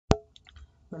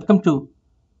Welcome to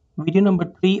video number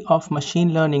 3 of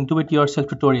machine learning do-it-yourself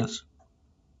tutorials.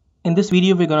 In this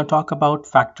video, we're going to talk about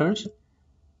factors.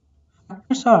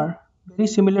 Factors are very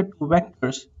similar to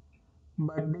vectors,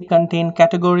 but they contain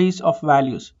categories of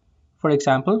values. For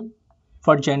example,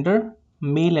 for gender,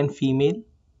 male and female;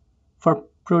 for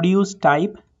produce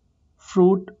type,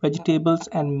 fruit, vegetables,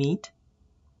 and meat.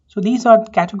 So these are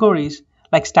categories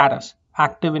like status,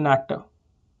 active, inactive.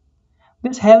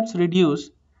 This helps reduce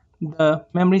the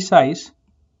memory size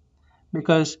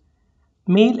because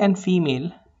male and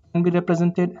female can be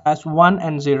represented as 1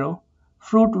 and 0.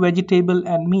 Fruit, vegetable,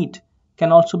 and meat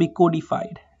can also be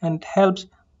codified, and it helps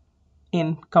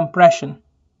in compression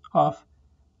of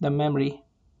the memory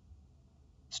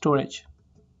storage.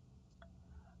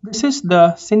 This is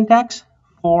the syntax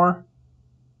for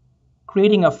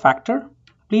creating a factor.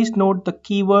 Please note the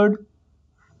keyword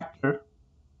factor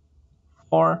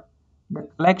for the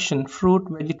collection fruit,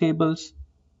 vegetables.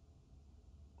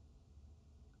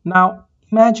 Now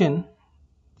imagine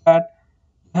that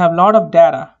you have a lot of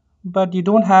data, but you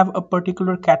don't have a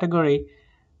particular category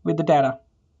with the data.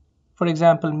 For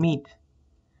example, meat.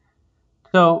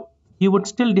 So you would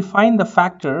still define the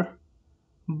factor,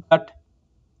 but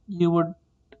you would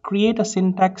create a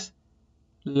syntax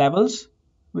levels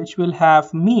which will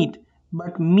have meat,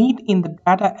 but meat in the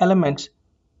data elements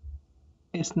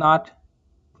is not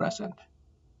present.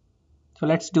 So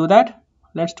let's do that.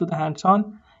 Let's do the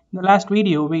hands-on. In the last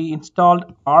video, we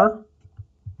installed R,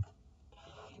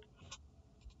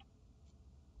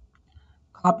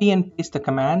 copy and paste the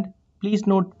command. Please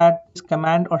note that this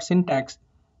command or syntax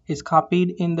is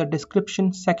copied in the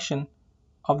description section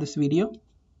of this video.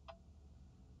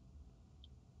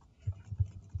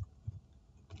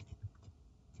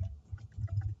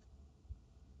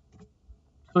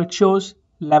 So it shows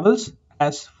levels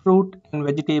as fruit and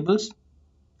vegetables.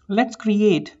 Let's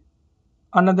create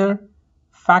another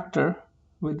factor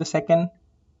with the second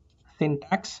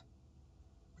syntax,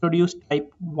 produce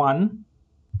type 1.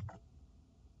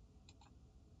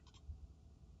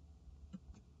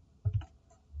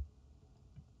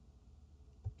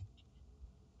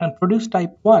 And produce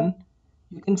type 1,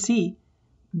 you can see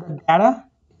the data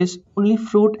is only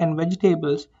fruit and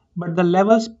vegetables, but the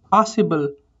levels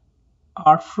possible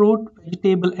are fruit,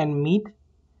 vegetable, and meat.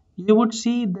 You would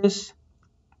see this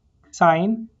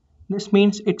sign. This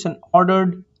means it's an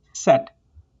ordered set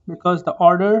because the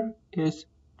order is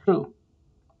true.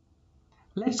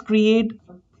 Let's create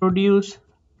a produce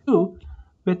 2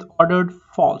 with ordered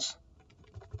false.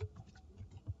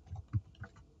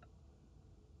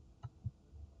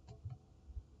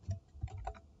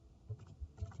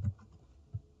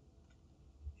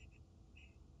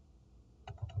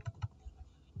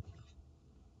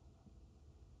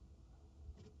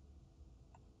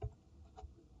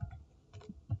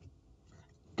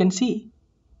 You can see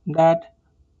that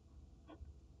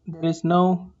there is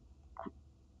no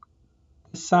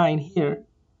sign here,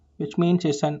 which means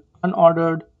it's an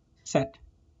unordered set.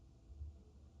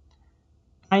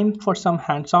 Time for some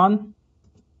hands-on.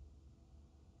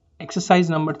 Exercise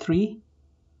number 3.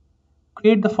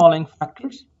 Create the following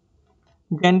factors.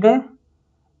 Gender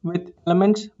with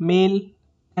elements male,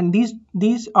 and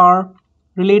these are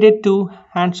related to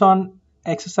hands-on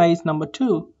exercise number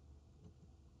 2.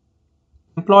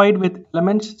 Employed with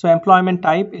elements, so employment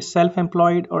type is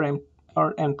self-employed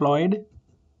or employed.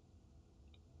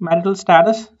 Marital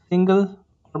status, single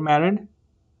or married,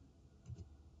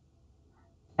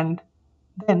 and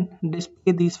then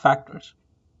display these factors.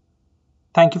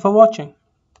 Thank you for watching.